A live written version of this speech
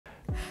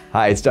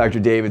Hi, it's Dr.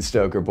 David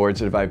Stoker,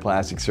 board-certified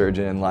plastic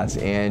surgeon in Los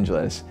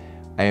Angeles.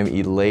 I am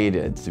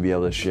elated to be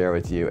able to share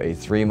with you a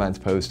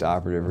 3-month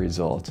post-operative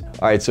result.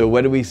 All right, so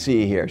what do we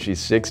see here? She's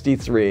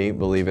 63,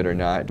 believe it or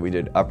not. We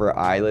did upper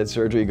eyelid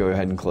surgery. Go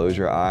ahead and close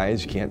your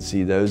eyes. You can't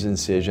see those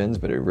incisions,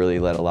 but it really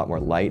let a lot more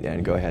light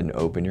in. Go ahead and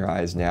open your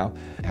eyes now.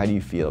 How do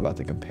you feel about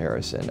the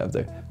comparison of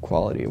the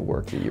quality of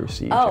work that you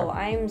received Oh,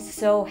 here? I'm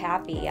so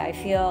happy. I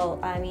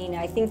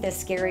think the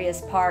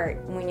scariest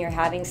part when you're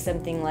having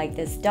something like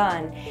this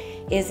done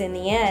is in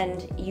the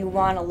end, you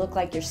want to look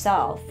like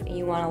yourself.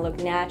 You want to look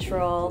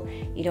natural.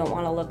 You don't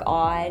want to look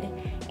odd.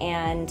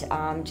 And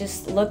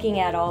just looking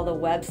at all the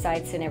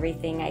websites and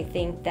everything, I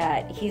think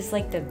that he's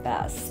like the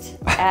best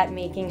at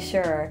making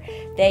sure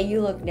that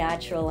you look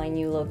natural and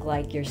you look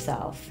like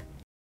yourself.